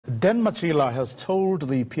Dan Matjila has told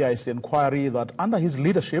the PIC inquiry that under his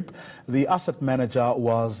leadership, the asset manager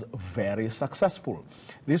was very successful.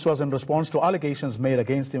 This was in response to allegations made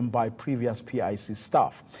against him by previous PIC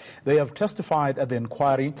staff. They have testified at the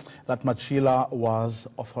inquiry that Matjila was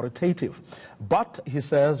authoritative. But, he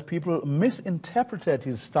says, people misinterpreted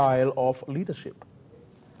his style of leadership.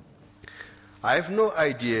 I have no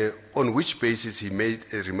idea on which basis he made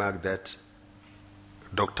a remark that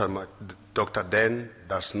Dr. Dan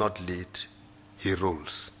does not lead, he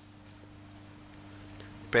rules.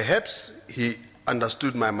 Perhaps he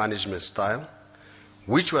understood my management style,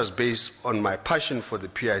 which was based on my passion for the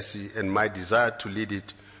PIC and my desire to lead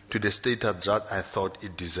it to the status that I thought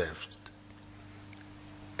it deserved.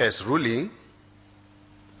 As ruling,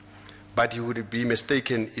 but he would be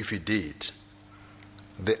mistaken if he did.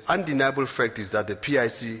 The undeniable fact is that the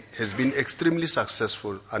PIC has been extremely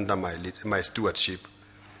successful under my stewardship.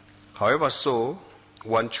 However, so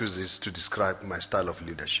one chooses to describe my style of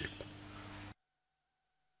leadership.